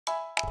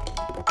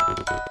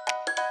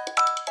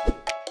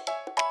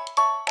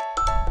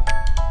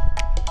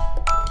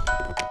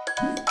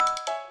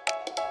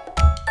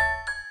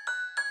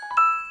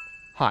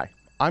Hi,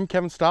 I'm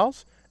Kevin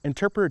Stiles,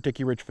 interpreter at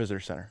Dickey Ridge Visitor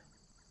Center.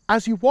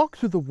 As you walk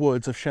through the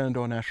woods of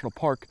Shenandoah National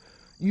Park,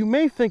 you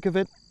may think of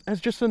it as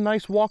just a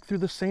nice walk through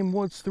the same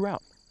woods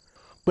throughout.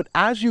 But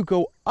as you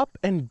go up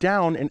and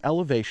down in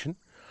elevation,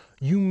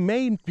 you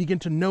may begin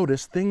to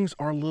notice things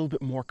are a little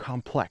bit more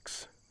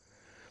complex.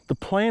 The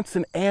plants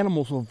and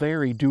animals will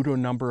vary due to a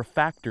number of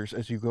factors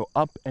as you go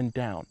up and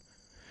down.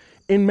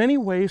 In many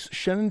ways,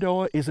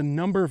 Shenandoah is a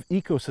number of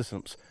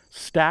ecosystems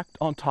stacked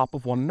on top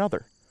of one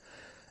another.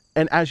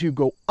 And as you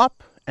go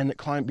up and the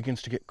climate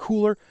begins to get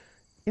cooler,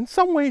 in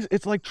some ways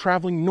it's like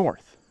traveling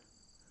north.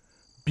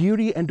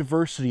 Beauty and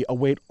diversity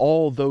await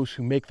all those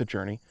who make the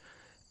journey,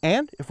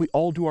 and if we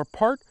all do our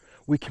part,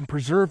 we can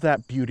preserve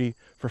that beauty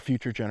for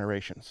future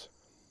generations.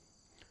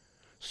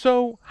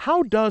 So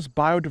how does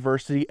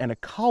biodiversity and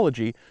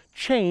ecology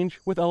change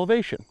with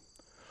elevation?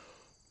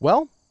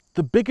 Well,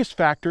 the biggest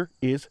factor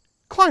is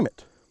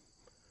climate.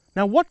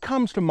 Now, what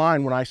comes to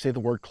mind when I say the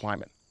word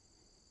climate?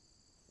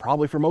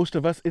 Probably for most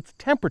of us, it's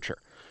temperature.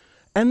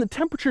 And the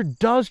temperature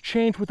does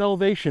change with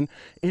elevation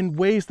in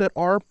ways that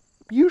are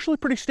usually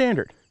pretty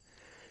standard.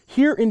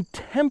 Here in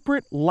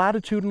temperate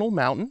latitudinal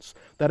mountains,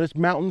 that is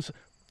mountains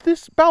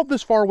about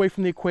this far away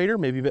from the equator,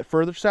 maybe a bit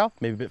further south,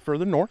 maybe a bit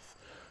further north,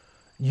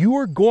 you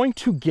are going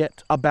to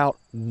get about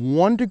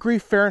 1 degree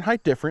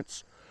Fahrenheit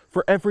difference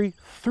for every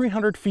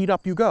 300 feet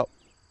up you go.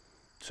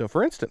 So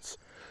for instance,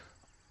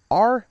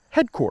 our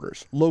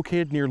headquarters,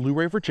 located near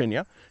Luray,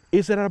 Virginia,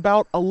 is at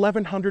about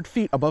 1,100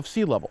 feet above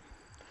sea level.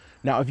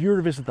 Now, if you were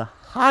to visit the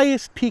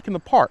highest peak in the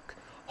park,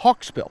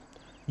 Hawksbill,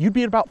 you'd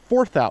be at about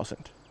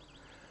 4,000.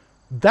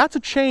 That's a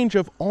change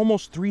of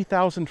almost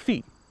 3,000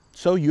 feet.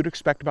 So you'd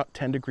expect about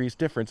 10 degrees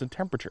difference in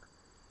temperature.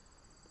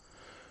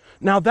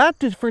 Now, that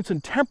difference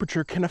in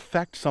temperature can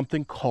affect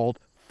something called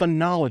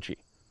phenology.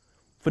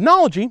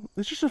 Phenology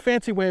is just a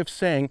fancy way of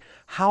saying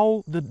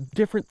how the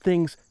different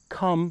things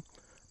come,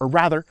 or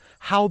rather,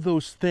 how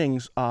those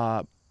things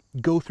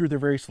go through their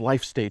various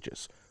life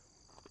stages.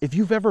 If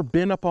you've ever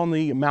been up on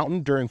the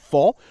mountain during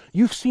fall,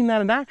 you've seen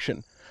that in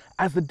action,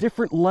 as the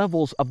different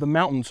levels of the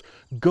mountains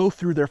go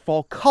through their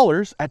fall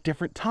colors at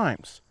different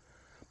times.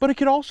 But it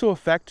can also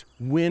affect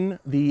when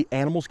the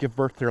animals give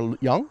birth to their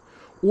young,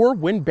 or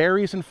when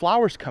berries and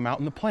flowers come out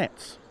in the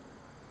plants.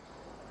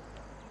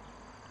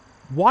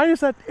 Why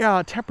does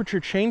that temperature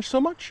change so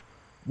much?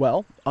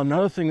 Well,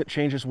 another thing that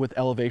changes with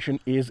elevation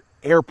is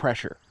air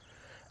pressure.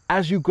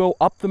 As you go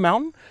up the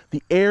mountain,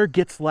 the air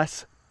gets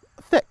less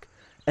thick,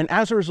 and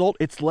as a result,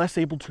 it's less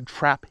able to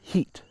trap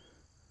heat.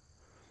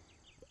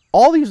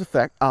 All these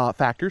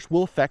factors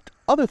will affect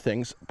other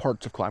things,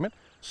 parts of climate,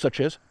 such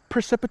as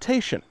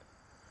precipitation.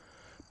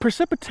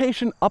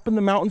 Precipitation up in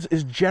the mountains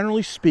is,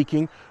 generally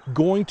speaking,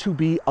 going to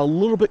be a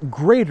little bit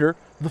greater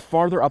the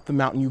farther up the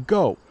mountain you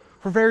go,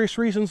 for various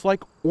reasons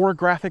like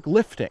orographic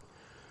lifting,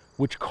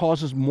 which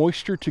causes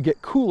moisture to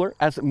get cooler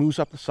as it moves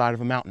up the side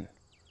of a mountain.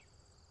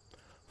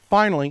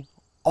 Finally,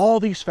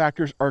 all these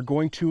factors are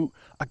going to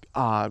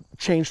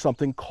change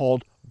something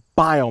called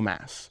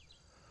biomass.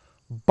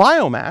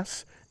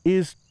 Biomass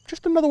is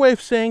just another way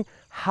of saying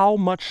how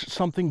much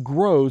something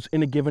grows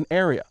in a given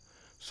area.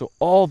 So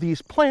all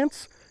these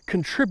plants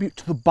contribute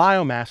to the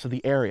biomass of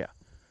the area.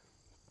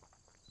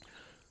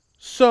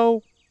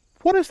 So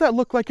what does that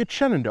look like at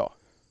Shenandoah?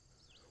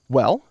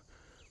 Well,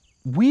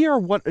 we are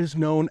what is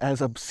known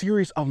as a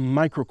series of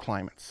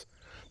microclimates.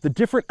 The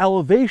different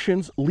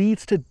elevations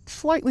leads to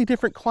slightly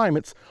different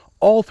climates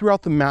all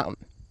throughout the mountain.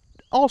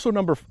 Also, a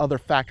number of other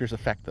factors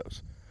affect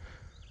those.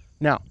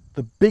 Now,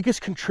 the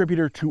biggest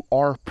contributor to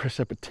our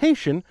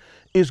precipitation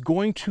is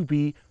going to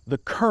be the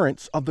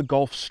currents of the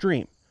Gulf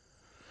Stream.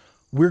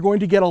 We're going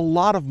to get a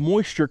lot of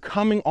moisture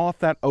coming off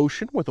that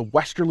ocean with a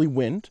westerly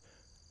wind.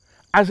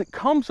 As it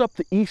comes up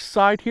the east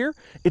side here,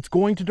 it's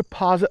going to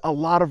deposit a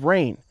lot of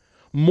rain,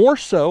 more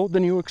so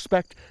than you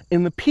expect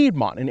in the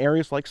Piedmont, in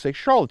areas like, say,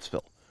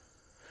 Charlottesville.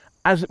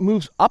 As it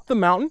moves up the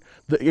mountain,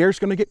 the air is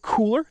going to get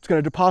cooler, it's going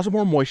to deposit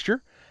more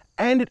moisture,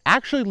 and it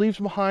actually leaves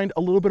behind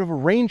a little bit of a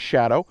rain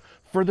shadow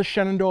for the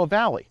Shenandoah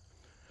Valley.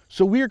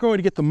 So we are going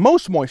to get the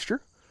most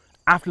moisture.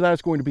 After that,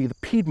 it's going to be the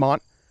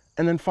Piedmont,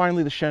 and then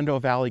finally the Shenandoah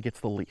Valley gets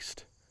the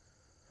least.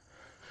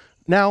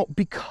 Now,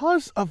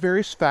 because of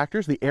various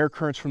factors, the air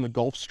currents from the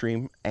Gulf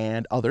Stream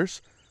and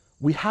others,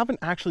 we haven't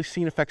actually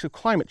seen effects of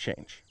climate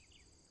change.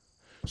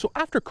 So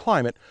after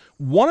climate,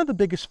 one of the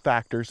biggest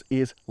factors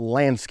is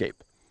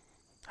landscape.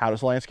 How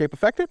does landscape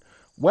affect it?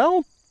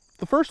 Well,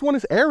 the first one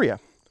is area.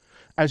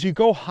 As you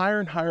go higher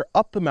and higher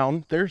up the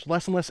mountain, there's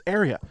less and less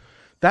area.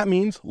 That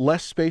means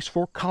less space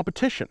for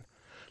competition,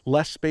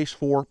 less space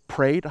for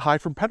prey to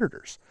hide from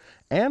predators,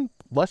 and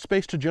less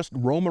space to just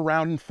roam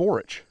around and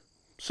forage.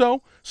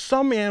 So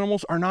some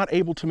animals are not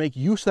able to make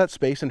use of that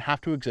space and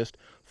have to exist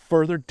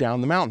further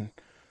down the mountain.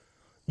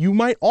 You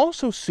might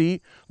also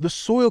see the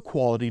soil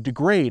quality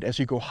degrade as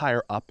you go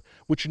higher up,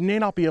 which may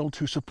not be able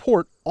to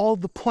support all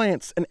the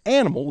plants and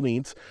animal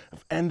needs,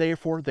 and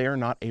therefore they are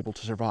not able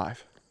to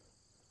survive.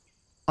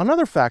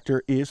 Another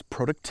factor is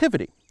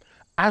productivity.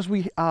 As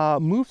we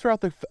move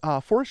throughout the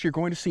forest, you're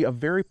going to see a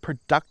very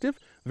productive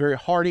very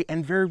hardy,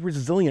 and very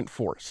resilient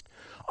forest.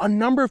 A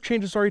number of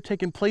changes already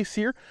taken place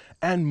here,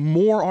 and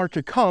more are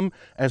to come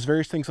as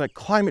various things like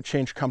climate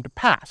change come to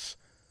pass.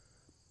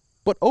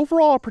 But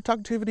overall, our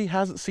productivity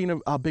hasn't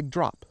seen a big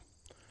drop.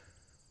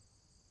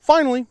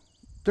 Finally,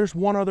 there's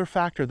one other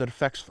factor that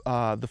affects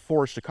the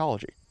forest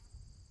ecology.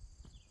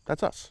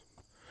 That's us.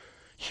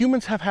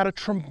 Humans have had a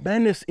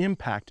tremendous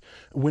impact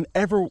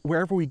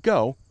wherever we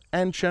go,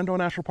 and Shenandoah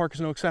National Park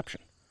is no exception.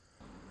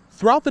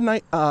 Throughout the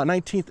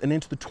 19th and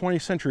into the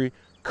 20th century,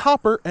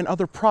 copper and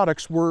other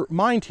products were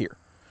mined here.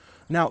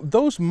 Now,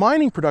 those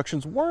mining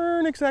productions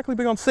weren't exactly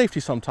big on safety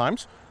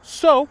sometimes,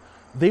 so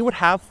they would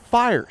have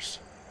fires.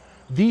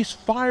 These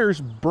fires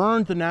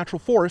burned the natural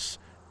forests,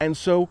 and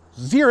so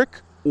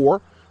xeric,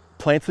 or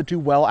plants that do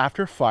well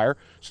after a fire,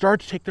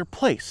 started to take their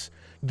place,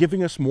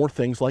 giving us more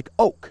things like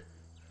oak.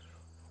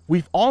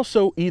 We've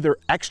also either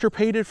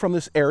extirpated from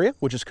this area,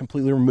 which is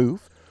completely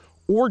removed,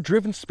 or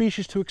driven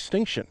species to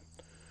extinction.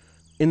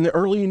 In the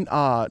early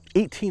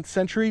 18th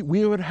century,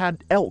 we would have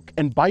had elk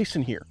and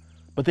bison here,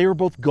 but they were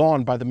both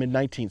gone by the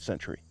mid-19th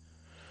century.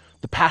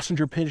 The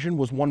passenger pigeon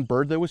was one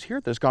bird that was here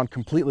that's gone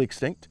completely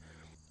extinct.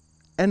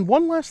 And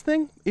one last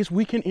thing is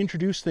we can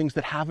introduce things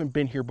that haven't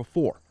been here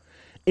before.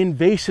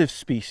 Invasive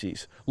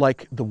species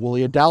like the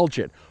woolly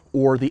adelgid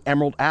or the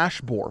emerald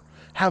ash borer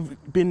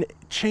have been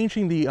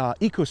changing the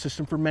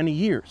ecosystem for many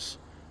years.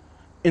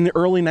 In the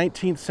early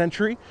 19th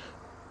century,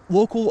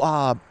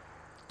 local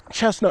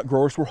chestnut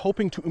growers were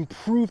hoping to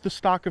improve the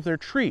stock of their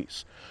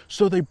trees,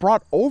 so they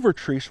brought over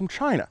trees from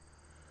China.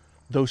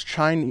 Those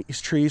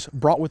Chinese trees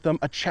brought with them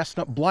a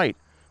chestnut blight,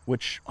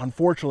 which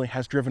unfortunately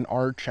has driven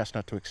our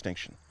chestnut to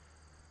extinction.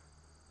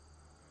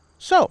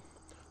 So,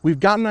 we've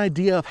got an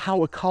idea of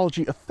how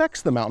ecology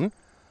affects the mountain.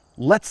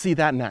 Let's see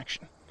that in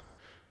action.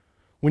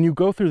 When you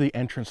go through the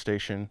entrance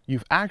station,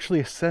 you've actually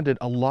ascended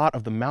a lot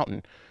of the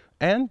mountain,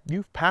 and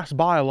you've passed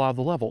by a lot of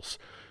the levels.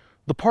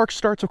 The park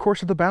starts, of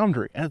course, at the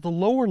boundary, and at the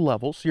lower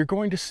levels, you're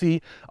going to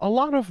see a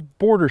lot of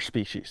border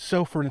species.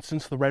 So, for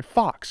instance, the red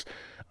fox.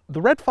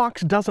 The red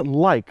fox doesn't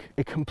like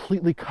a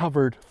completely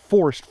covered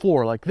forest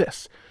floor like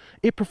this.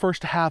 It prefers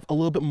to have a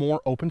little bit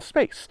more open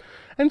space,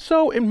 and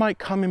so it might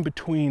come in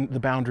between the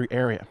boundary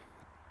area.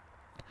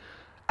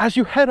 As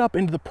you head up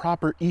into the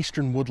proper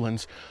eastern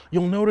woodlands,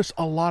 you'll notice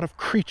a lot of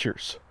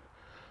creatures.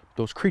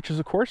 Those creatures,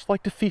 of course,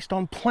 like to feast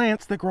on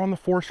plants that grow on the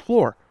forest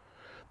floor.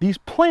 These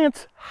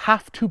plants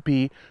have to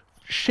be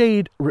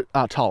shade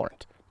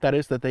tolerant. That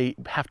is, that they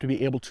have to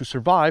be able to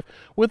survive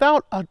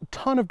without a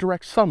ton of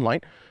direct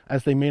sunlight,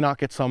 as they may not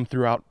get some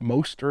throughout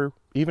most or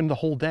even the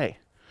whole day.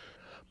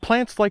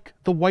 Plants like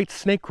the white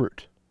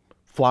snakeroot,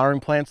 flowering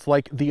plants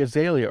like the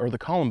azalea or the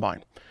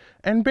columbine,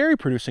 and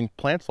berry-producing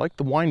plants like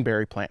the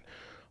wineberry plant.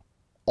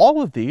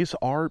 All of these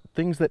are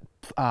things that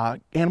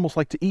animals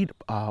like to eat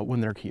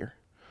when they're here.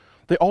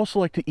 They also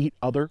like to eat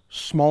other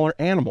smaller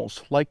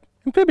animals like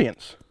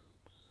amphibians.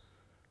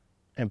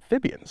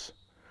 Amphibians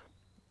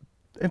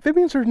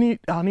need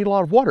a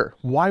lot of water.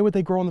 Why would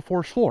they grow on the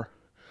forest floor?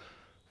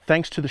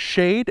 Thanks to the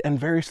shade and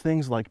various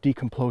things like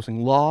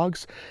decomposing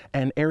logs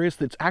and areas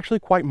that's actually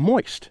quite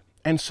moist.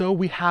 And so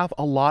we have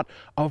a lot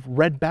of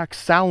redback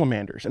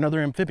salamanders and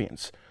other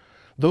amphibians.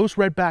 Those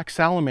redback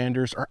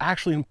salamanders are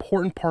actually an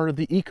important part of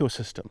the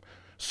ecosystem,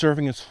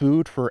 serving as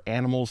food for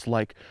animals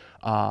like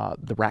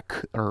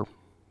the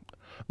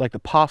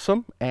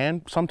possum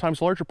and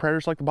sometimes larger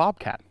predators like the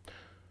bobcat.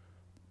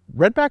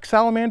 Redback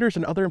salamanders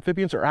and other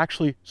amphibians are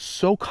actually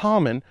so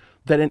common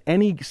that in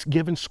any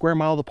given square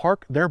mile of the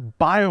park, their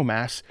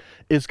biomass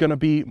is going to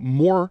be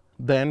more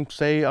than,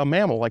 say, a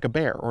mammal like a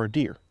bear or a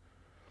deer.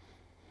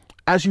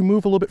 As you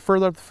move a little bit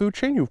further up the food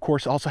chain, you of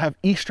course also have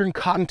eastern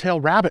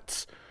cottontail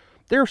rabbits.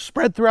 They're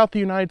spread throughout the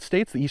United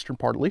States, the eastern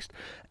part at least,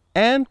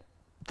 and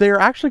they're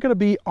actually going to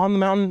be on the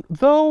mountain,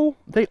 though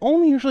they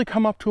only usually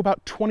come up to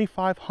about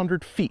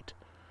 2,500 feet.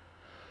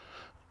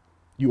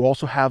 You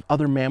also have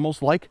other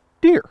mammals like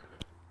deer.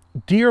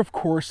 Deer, of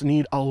course,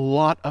 need a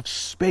lot of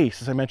space,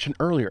 as I mentioned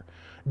earlier.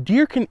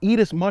 Deer can eat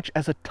as much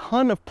as a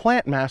ton of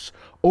plant mass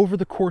over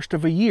the course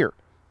of a year,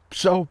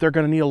 so they're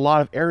going to need a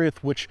lot of area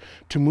with which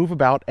to move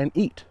about and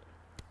eat.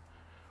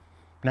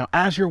 Now,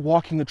 as you're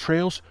walking the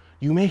trails,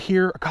 you may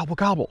hear a gobble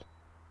gobble.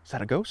 Is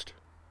that a ghost?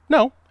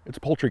 No, it's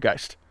a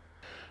poultrygeist.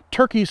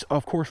 Turkeys,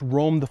 of course,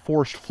 roam the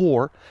forest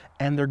floor,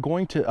 and they're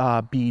going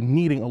to be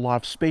needing a lot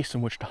of space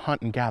in which to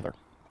hunt and gather.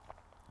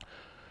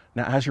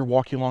 Now, as you're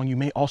walking along, you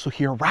may also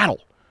hear a rattle.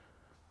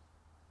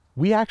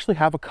 We actually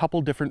have a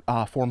couple different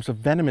forms of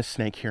venomous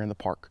snake here in the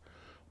park.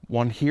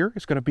 One here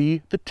is going to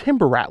be the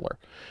timber rattler.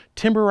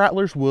 Timber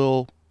rattlers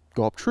will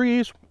go up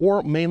trees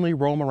or mainly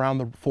roam around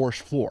the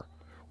forest floor.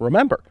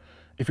 Remember,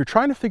 if you're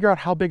trying to figure out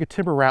how big a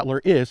timber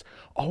rattler is,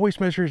 always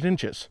measure in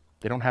inches.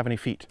 They don't have any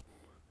feet.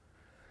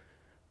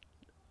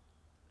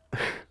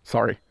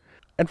 Sorry.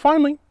 And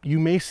finally, you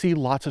may see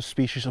lots of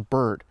species of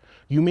bird.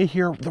 You may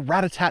hear the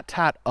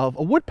rat-a-tat-tat of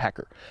a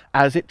woodpecker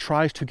as it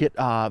tries to get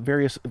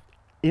various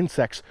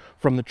insects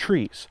from the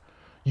trees.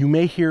 You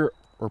may hear,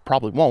 or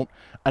probably won't,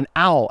 an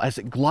owl as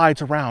it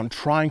glides around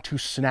trying to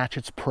snatch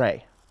its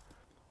prey.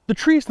 The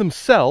trees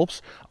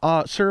themselves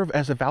serve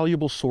as a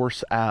valuable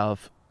source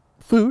of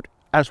food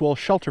as well as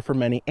shelter for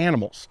many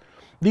animals.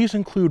 These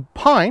include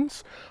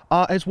pines,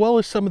 as well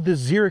as some of the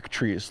xeric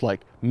trees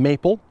like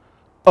maple,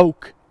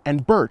 oak,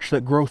 and birch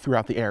that grow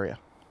throughout the area.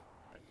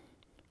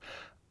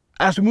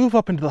 As we move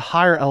up into the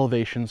higher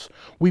elevations,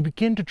 we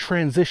begin to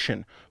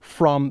transition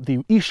from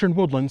the eastern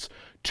woodlands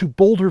to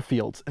boulder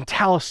fields and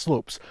talus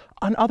slopes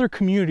and other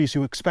communities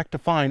you expect to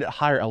find at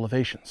higher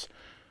elevations.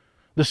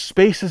 The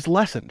space is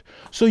lessened,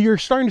 so you're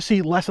starting to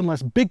see less and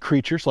less big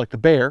creatures like the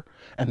bear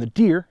and the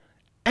deer,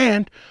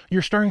 and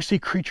you're starting to see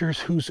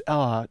creatures whose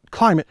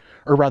climate,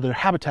 or rather their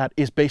habitat,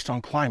 is based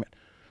on climate.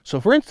 So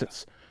for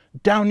instance,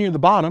 down near the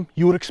bottom,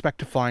 you would expect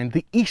to find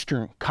the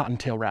eastern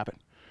cottontail rabbit.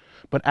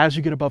 But as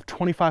you get above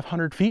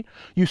 2,500 feet,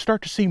 you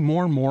start to see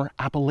more and more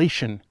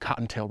Appalachian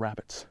cottontail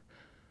rabbits.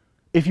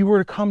 If you were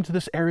to come to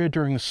this area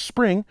during the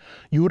spring,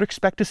 you would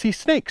expect to see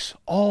snakes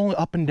all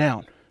up and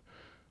down.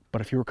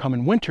 But if you were to come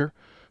in winter,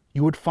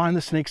 you would find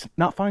the snakes,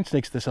 not find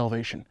snakes at this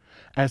elevation,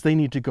 as they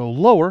need to go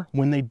lower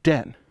when they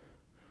den.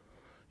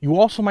 You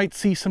also might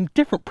see some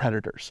different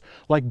predators,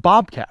 like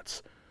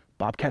bobcats.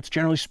 Bobcats,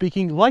 generally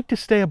speaking, like to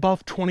stay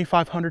above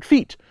 2,500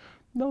 feet,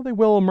 though they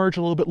will emerge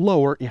a little bit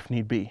lower if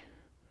need be.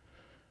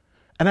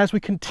 And as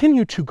we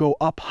continue to go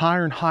up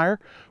higher and higher,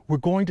 we're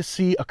going to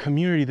see a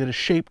community that is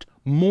shaped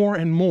more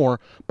and more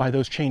by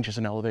those changes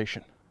in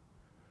elevation.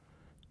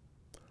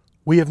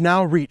 We have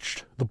now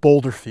reached the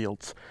boulder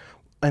fields,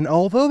 and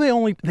although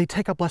they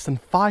take up less than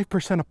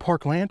 5% of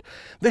park land,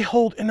 they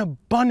hold an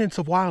abundance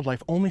of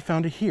wildlife only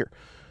found here.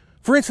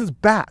 For instance,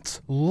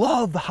 bats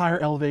love the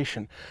higher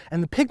elevation,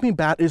 and the pygmy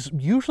bat is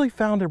usually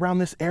found around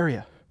this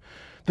area.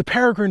 The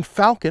peregrine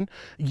falcon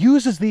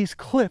uses these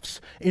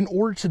cliffs in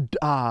order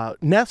to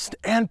nest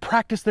and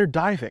practice their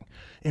diving.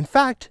 In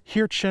fact,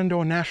 here at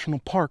Shenandoah National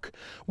Park,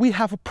 we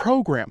have a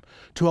program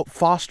to help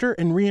foster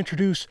and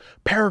reintroduce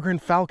peregrine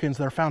falcons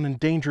that are found in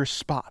dangerous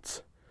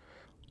spots.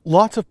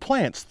 Lots of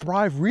plants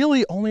thrive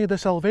really only at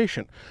this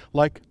elevation,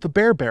 like the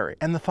bearberry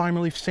and the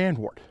thymeleaf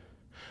sandwort.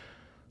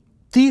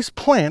 These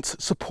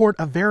plants support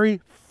a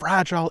very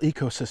fragile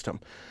ecosystem,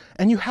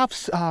 and you have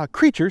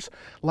creatures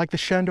like the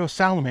Shenandoah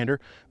salamander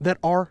that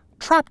are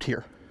trapped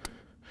here.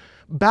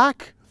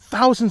 Back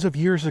thousands of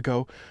years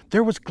ago,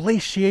 there was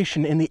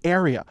glaciation in the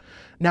area.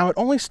 Now, it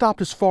only stopped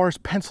as far as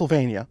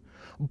Pennsylvania,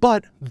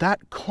 but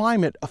that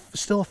climate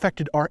still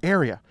affected our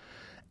area.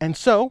 And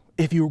so,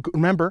 if you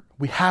remember,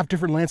 we have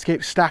different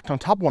landscapes stacked on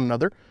top of one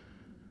another.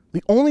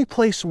 The only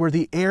place where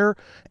the air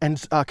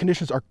and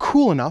conditions are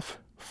cool enough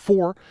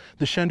for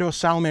the Shenandoah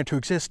salamander to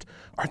exist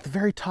are at the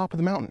very top of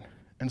the mountain.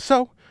 And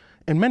so,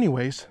 in many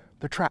ways,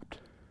 they're trapped.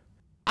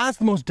 As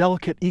the most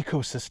delicate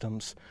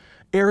ecosystems,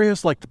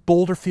 areas like the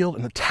boulder field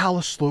and the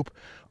talus slope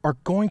are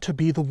going to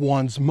be the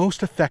ones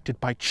most affected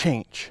by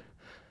change.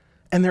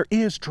 And there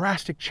is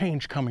drastic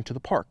change coming to the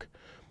park.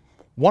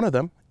 One of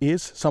them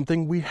is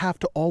something we have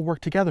to all work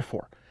together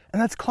for,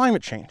 and that's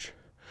climate change.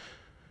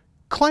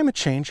 Climate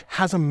change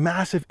has a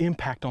massive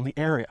impact on the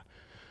area.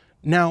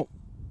 Now,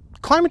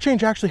 climate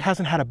change actually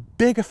hasn't had a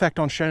big effect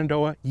on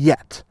Shenandoah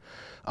yet.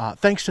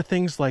 Thanks to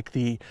things like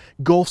the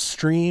Gulf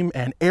Stream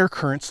and air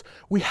currents,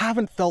 we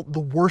haven't felt the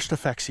worst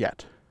effects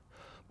yet.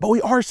 But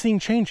we are seeing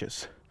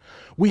changes.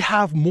 We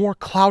have more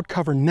cloud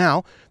cover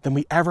now than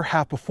we ever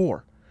have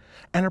before,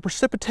 and our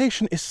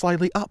precipitation is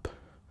slightly up.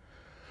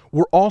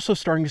 We're also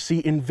starting to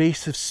see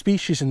invasive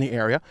species in the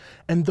area,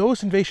 and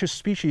those invasive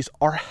species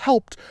are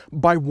helped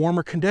by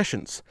warmer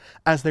conditions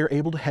as they're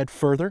able to head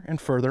further and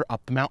further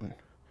up the mountain.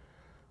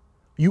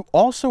 You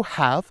also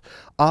have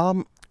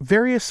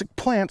various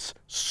plants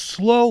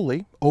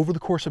slowly, over the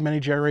course of many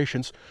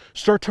generations,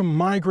 start to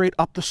migrate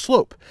up the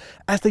slope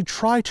as they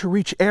try to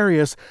reach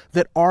areas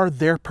that are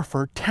their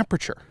preferred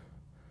temperature.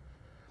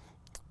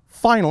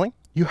 Finally,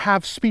 you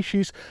have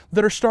species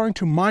that are starting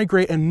to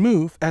migrate and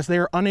move as they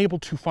are unable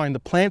to find the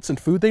plants and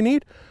food they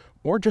need,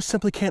 or just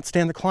simply can't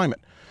stand the climate.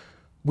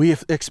 We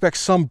expect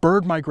some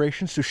bird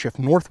migrations to shift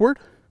northward,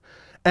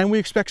 and we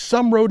expect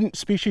some rodent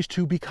species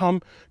to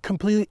become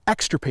completely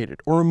extirpated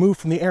or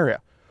removed from the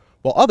area,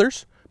 while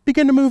others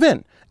begin to move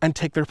in and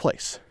take their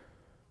place.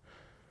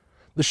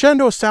 The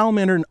Shenandoah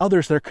salamander and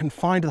others that are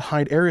confined to the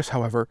high areas,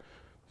 however,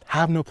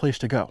 have no place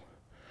to go.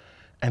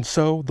 And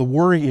so the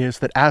worry is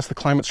that as the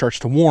climate starts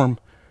to warm,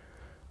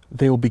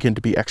 they will begin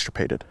to be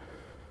extirpated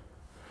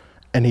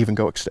and even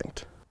go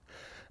extinct.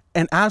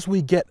 And as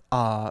we get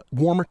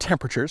warmer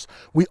temperatures,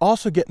 we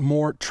also get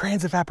more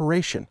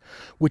transevaporation,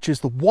 which is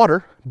the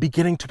water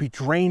beginning to be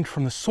drained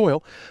from the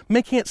soil,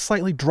 making it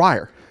slightly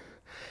drier.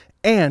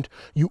 And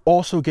you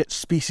also get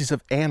species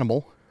of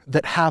animal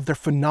that have their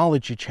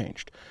phenology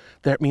changed.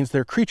 That means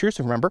their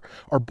creatures, remember,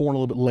 are born a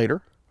little bit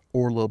later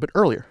or a little bit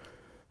earlier.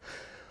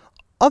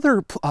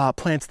 Other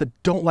plants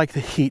that don't like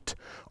the heat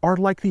are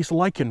like these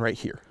lichen right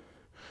here.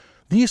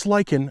 These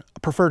lichen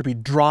prefer to be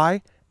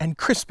dry and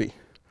crispy,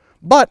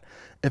 but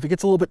if it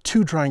gets a little bit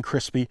too dry and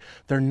crispy,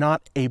 they're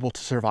not able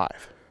to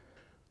survive.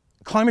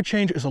 Climate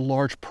change is a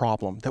large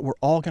problem that we're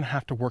all going to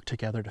have to work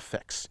together to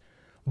fix.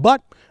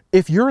 But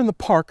if you're in the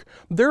park,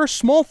 there are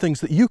small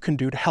things that you can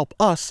do to help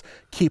us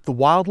keep the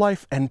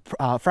wildlife and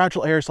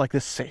fragile areas like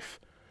this safe.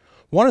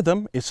 One of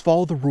them is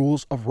follow the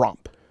rules of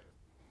ROMP.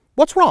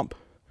 What's ROMP?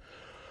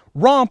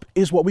 ROMP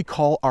is what we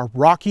call our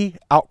Rocky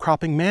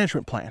Outcropping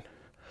Management Plan.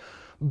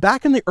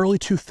 Back in the early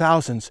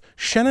 2000s,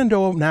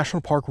 Shenandoah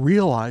National Park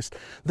realized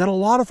that a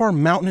lot of our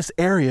mountainous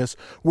areas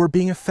were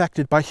being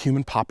affected by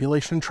human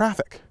population and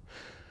traffic.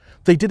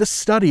 They did a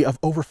study of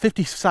over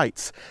 50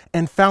 sites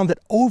and found that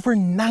over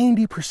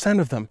 90%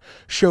 of them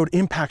showed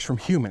impacts from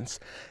humans,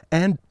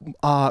 and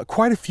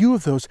quite a few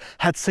of those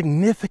had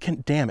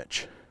significant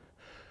damage.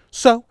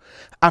 So,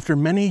 after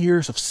many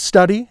years of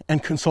study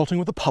and consulting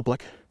with the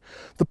public,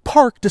 the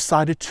park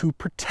decided to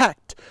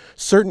protect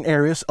certain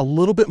areas a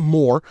little bit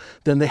more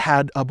than they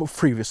had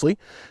previously.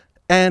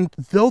 And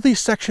though these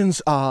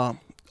sections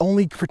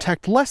only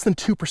protect less than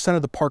 2%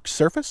 of the park's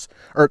surface,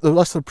 or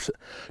less than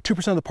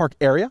 2% of the park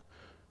area,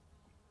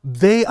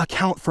 they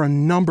account for a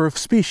number of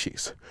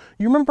species.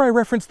 You remember I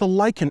referenced the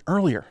lichen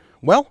earlier?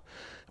 Well,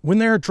 when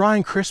they are dry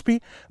and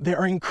crispy, they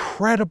are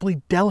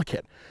incredibly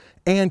delicate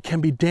and can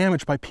be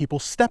damaged by people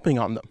stepping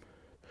on them.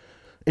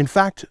 In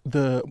fact,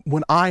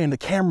 when I and the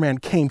cameraman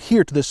came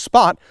here to this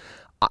spot,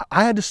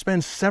 I had to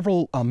spend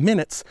several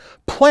minutes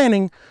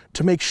planning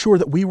to make sure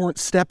that we weren't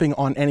stepping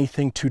on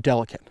anything too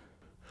delicate.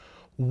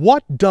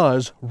 What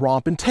does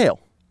ROMP entail?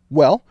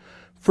 Well,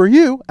 for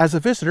you as a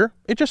visitor,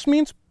 it just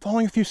means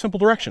following a few simple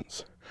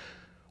directions.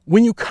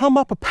 When you come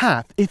up a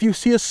path, if you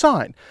see a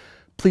sign,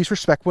 please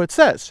respect what it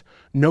says.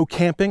 No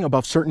camping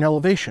above certain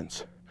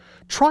elevations.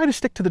 Try to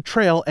stick to the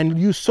trail and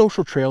use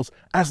social trails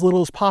as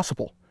little as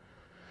possible.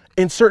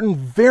 In certain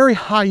very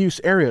high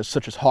use areas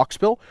such as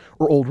Hawksbill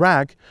or Old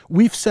Rag,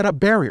 we've set up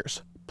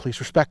barriers. Please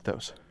respect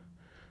those.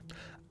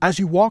 As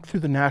you walk through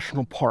the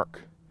national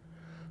park,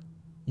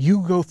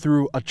 you go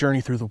through a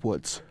journey through the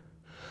woods.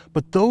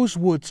 But those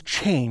woods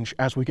change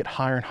as we get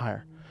higher and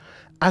higher.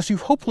 As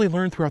you've hopefully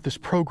learned throughout this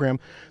program,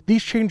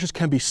 these changes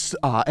can be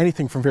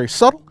anything from very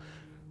subtle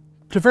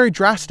to very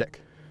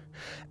drastic.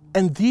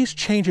 And these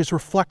changes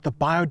reflect the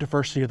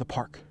biodiversity of the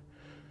park.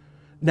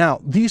 Now,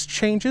 these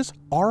changes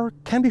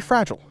can be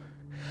fragile,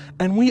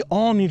 and we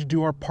all need to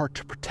do our part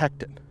to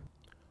protect it.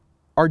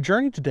 Our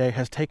journey today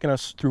has taken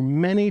us through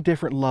many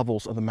different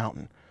levels of the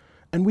mountain,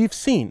 and we've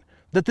seen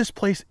that this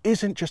place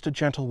isn't just a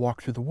gentle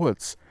walk through the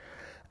woods.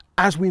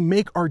 As we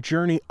make our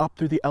journey up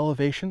through the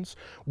elevations,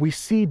 we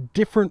see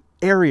different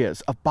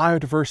areas of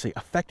biodiversity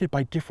affected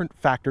by different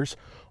factors,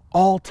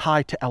 all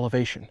tied to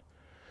elevation.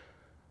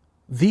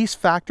 These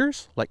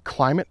factors, like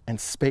climate and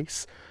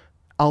space,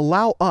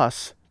 allow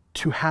us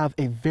to have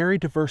a very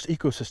diverse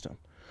ecosystem.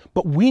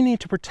 But we need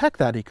to protect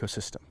that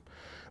ecosystem,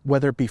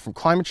 whether it be from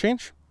climate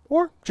change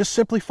or just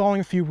simply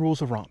following a few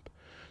rules of ROMP.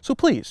 So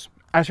please,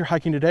 as you're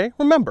hiking today,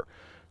 remember,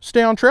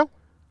 stay on trail,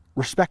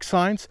 respect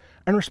signs,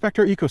 and respect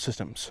our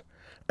ecosystems.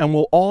 And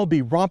we'll all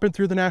be romping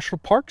through the national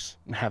parks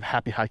and have a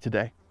happy hike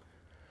today.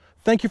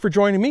 Thank you for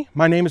joining me.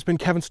 My name has been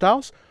Kevin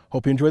Stiles.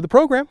 Hope you enjoyed the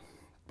program.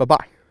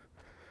 Bye-bye.